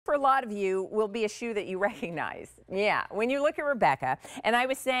for a lot of you will be a shoe that you recognize. Yeah, when you look at Rebecca, and I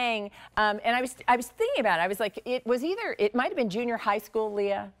was saying, and I was thinking about it. I was like, it might have been junior high school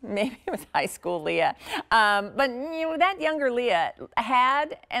Leah, maybe it was high school Leah, but you know, that younger Leah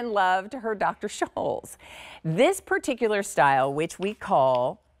had and loved her Dr.Scholl's. This particular style, which we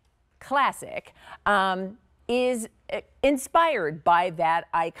call classic, is inspired by that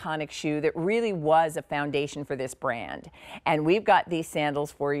iconic shoe that really was a foundation for this brand. And we've got these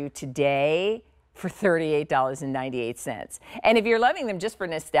sandals for you today for $38.98. And if you're loving them just for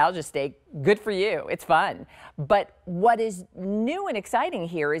nostalgia's sake, good for you. It's fun. But what is new and exciting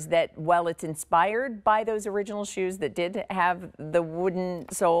here is that while it's inspired by those original shoes that did have the wooden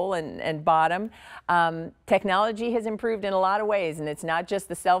sole and bottom, technology has improved in a lot of ways, and it's not just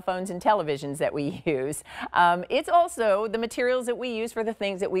the cell phones and televisions that we use. It's also the materials that we use for the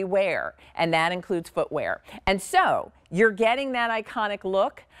things that we wear, and that includes footwear. And so you're getting that iconic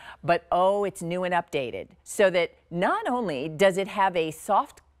look, but oh, it's new and updated, so that not only does it have a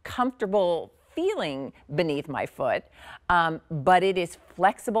soft, comfortable feeling beneath my foot, but it is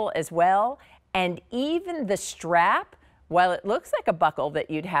flexible as well. And even the strap, while it looks like a buckle that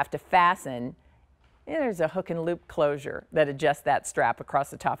you'd have to fasten, there's a hook and loop closure that adjusts that strap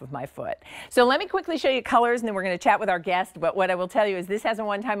across the top of my foot. So let me quickly show you colors, and then we're going to chat with our guest. But what I will tell you is this has a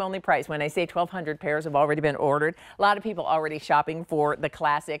one-time only price. When I say 1,200 pairs have already been ordered, a lot of people already shopping for the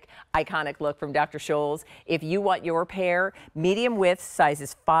classic, iconic look from Dr.Scholl's. If you want your pair, medium width,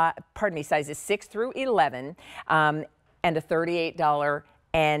 sizes 6 through 11, and a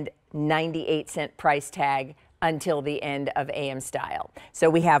 $38.98 price tag until the end of AM Style. So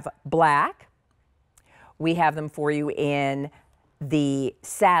we have black. We have them for you in the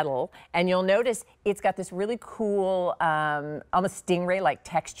saddle, and you'll notice it's got this really cool, almost stingray-like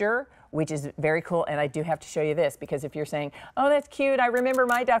texture, which is very cool. And I do have to show you this, because if you're saying, oh, that's cute, I remember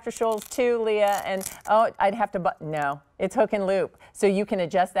my Dr.Scholl's too, Leah, and oh, I'd have to, no, it's hook and loop. So you can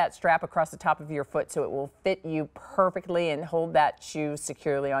adjust that strap across the top of your foot so it will fit you perfectly and hold that shoe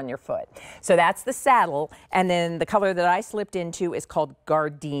securely on your foot. So that's the saddle, and then the color that I slipped into is called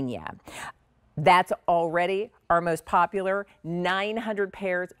Gardenia. That's already our most popular. 900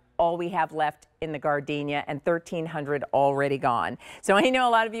 pairs, all we have left in the Gardenia, and 1,300 already gone. So I know a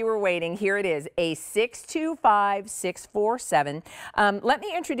lot of you were waiting. Here it is, a 625647. Let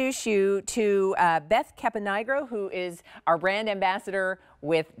me introduce you to Beth Caponigro, who is our brand ambassador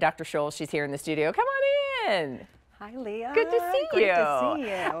with Dr.Scholl. She's here in the studio. Come on in. Hi, Leah. Good to see you. Great to see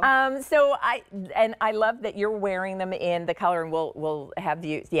you. So I love that you're wearing them in the color, and we'll have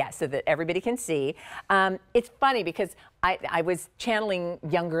you, yeah, so that everybody can see. It's funny because I was channeling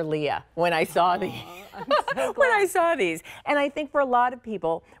younger Leah when I saw these. When I saw these, and I think for a lot of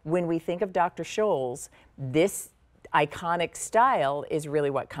people, when we think of Dr.Scholl's, this iconic style is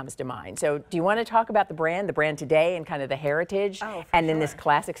really what comes to mind. So do you want to talk about the brand today, and kind of the heritage, and then this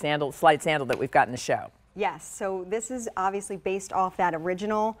classic sandal, slide sandal that we've got in the show? Yes, so this is obviously based off that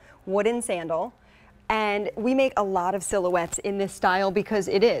original wooden sandal, and we make a lot of silhouettes in this style because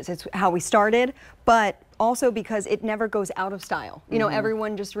it's how we started, but also because it never goes out of style. You know,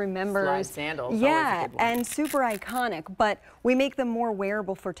 everyone just remembers. Slide sandals. Yeah, and super iconic, but we make them more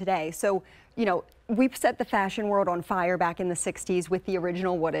wearable for today. So, you know, we set the fashion world on fire back in the 60s with the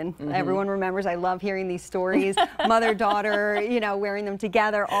original wooden. Everyone remembers. I love hearing these stories. Mother, daughter, you know, wearing them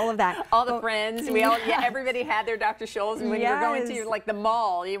together, all of that. All the friends, we all, yeah, everybody had their Dr.Scholl's, and when you were going to like the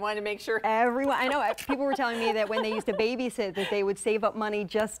mall, you wanted to make sure. Everyone, I know, people were telling me that when they used to babysit, that they would save up money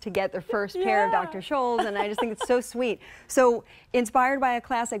just to get their first pair of Dr.Scholl's, and I just think it's so sweet. So inspired by a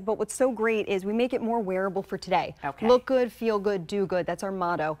classic, but what's so great is we make it more wearable for today. Look good, feel good, do good. That's our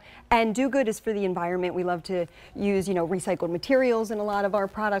motto. And do good is for the environment. We love to use, you know, recycled materials in a lot of our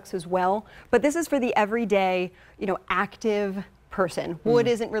products as well. But this is for the everyday, you know, active person. Wood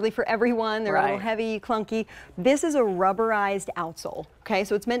isn't really for everyone. They're a little heavy, clunky. This is a rubberized outsole. Okay,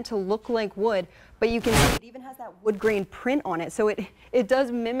 so it's meant to look like wood, but you can see it even has that wood grain print on it. So it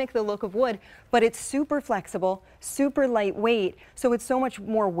does mimic the look of wood, but it's super flexible, super lightweight, so it's so much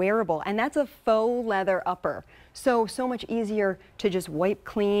more wearable. And that's a faux leather upper. So much easier to just wipe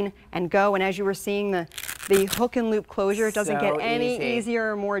clean and go. And as you were seeing, the hook and loop closure, it doesn't get any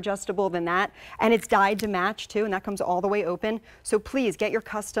easier or more adjustable than that. And it's dyed to match too, and that comes all the way open. So please get your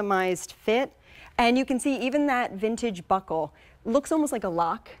customized fit. And you can see even that vintage buckle looks almost like a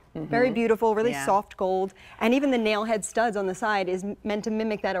lock. Very beautiful, really soft gold. And even the nail head studs on the side is meant to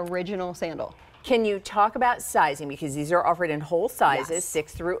mimic that original sandal. Can you talk about sizing? Because these are offered in whole sizes, Yes.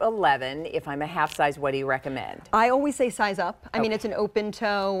 6 through 11. If I'm a half size, what do you recommend? I always say size up. I mean, it's an open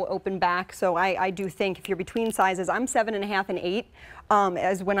toe, open back. So I do think if you're between sizes, I'm 7.5 and 8.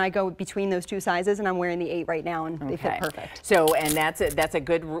 As when I go between those two sizes, and I'm wearing the 8 right now, and they fit perfect. So, and that's a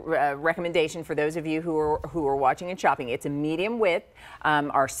good recommendation for those of you who are watching and shopping. It's a medium width.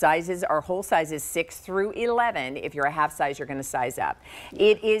 Our whole size is 6 through 11. If you're a half size, you're going to size up.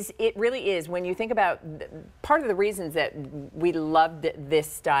 It really is. When you think about part of the reasons that we loved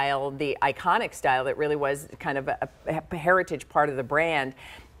this style, the iconic style that really was kind of a heritage part of the brand.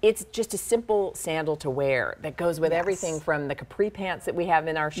 It's just a simple sandal to wear that goes with everything from the capri pants that we have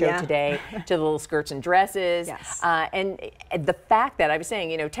in our show today to the little skirts and dresses. And the fact that I was saying,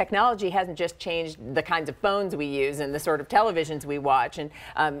 you know, technology hasn't just changed the kinds of phones we use and the sort of televisions we watch and,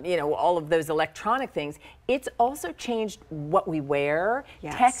 you know, all of those electronic things. It's also changed what we wear,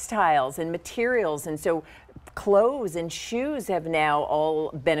 textiles and materials. And so clothes and shoes have now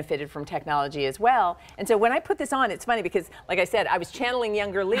all benefited from technology as well. And so when I put this on, it's funny because, like I said, I was channeling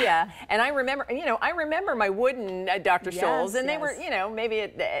younger Leah, and I remember my wooden Dr.Scholl's, and they were, you know,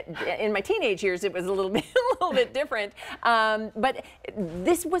 maybe in my teenage years it was a little bit different, but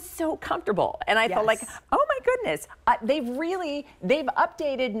this was so comfortable, and I felt like, oh my goodness, they've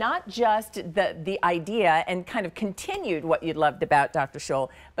updated not just the idea and kind of continued what you loved about Dr.Scholl,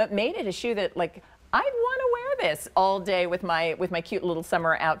 but made it a shoe that, like, I'd want to wear this all day with my cute little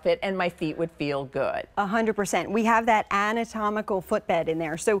summer outfit, and my feet would feel good. 100%. We have that anatomical footbed in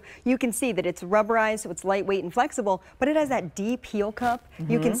there, so you can see that it's rubberized, so it's lightweight and flexible, but it has that deep heel cup.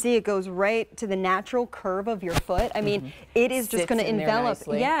 You can see it goes right to the natural curve of your foot. I mean, it is just going to envelop.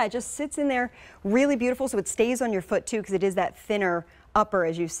 Yeah, it just sits in there, really beautiful. So it stays on your foot too, because it is that thinner upper,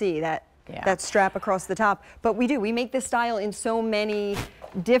 as you see, that strap across the top. But we make this style in so many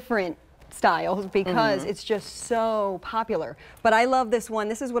different styles because it's just so popular. But I love this one.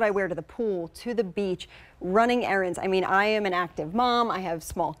 This is what I wear to the pool, to the beach, running errands. I mean, I am an active mom. I have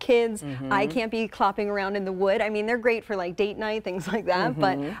small kids. I can't be clopping around in the wood. I mean, they're great for like date night, things like that,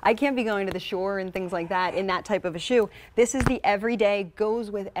 but I can't be going to the shore and things like that in that type of a shoe. This is the everyday,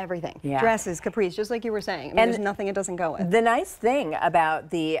 goes with everything. Dresses, capris, just like you were saying. I mean, there's nothing it doesn't go with. The nice thing about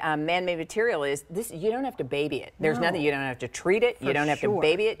the man-made material is this, you don't have to baby it. There's nothing, you don't have to treat it. You don't have to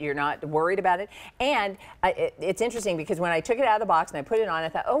baby it. You're not worried about it. And it's interesting because when I took it out of the box and I put it on, I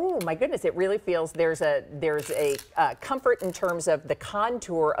thought, oh my goodness, it really feels there's a comfort in terms of the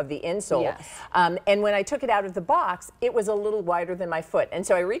contour of the insole. And when I took it out of the box, it was a little wider than my foot. And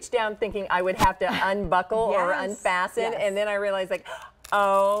so I reached down thinking I would have to unbuckle or unfasten. And then I realized, like,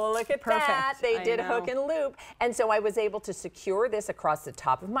 oh, look at that. They did hook and loop. And so I was able to secure this across the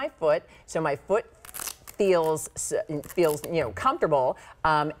top of my foot. So my foot feels you know, comfortable,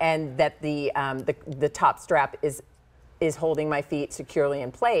 and that the top strap is holding my feet securely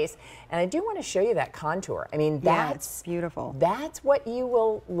in place. And I do want to show you that contour. I mean, that's beautiful. That's what you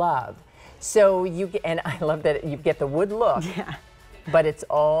will love. So you get, and I love that you get the wood look, but it's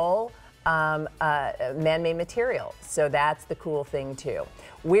all man-made material. So that's the cool thing too.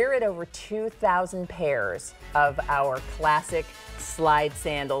 We're at over 2,000 pairs of our classic slide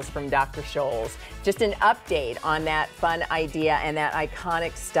sandals from Dr.Scholl's. Just an update on that fun idea and that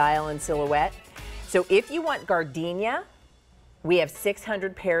iconic style and silhouette. So if you want gardenia, we have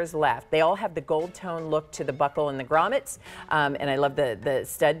 600 pairs left. They all have the gold tone look to the buckle and the grommets, and I love the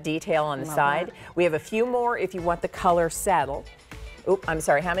stud detail on the side. We have a few more if you want the color saddle. Oop, I'm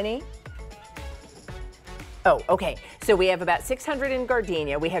sorry, how many? Oh, okay. So we have about 600 in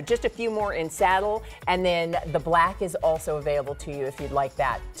gardenia. We have just a few more in saddle, and then the black is also available to you if you'd like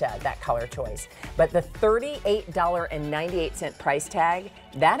that color choice. But the $38.98 price tag,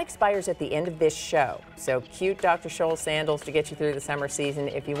 that expires at the end of this show. So cute Dr.Scholl sandals to get you through the summer season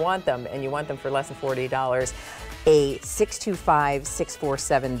if you want them, and you want them for less than $40. A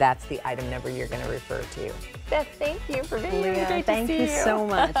 625-647, that's the item number you're going to refer to. Beth, thank you for being here. Great to see you. Thank you so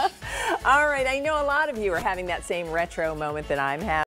much. All right, I know a lot of you are having that same retro moment that I'm having.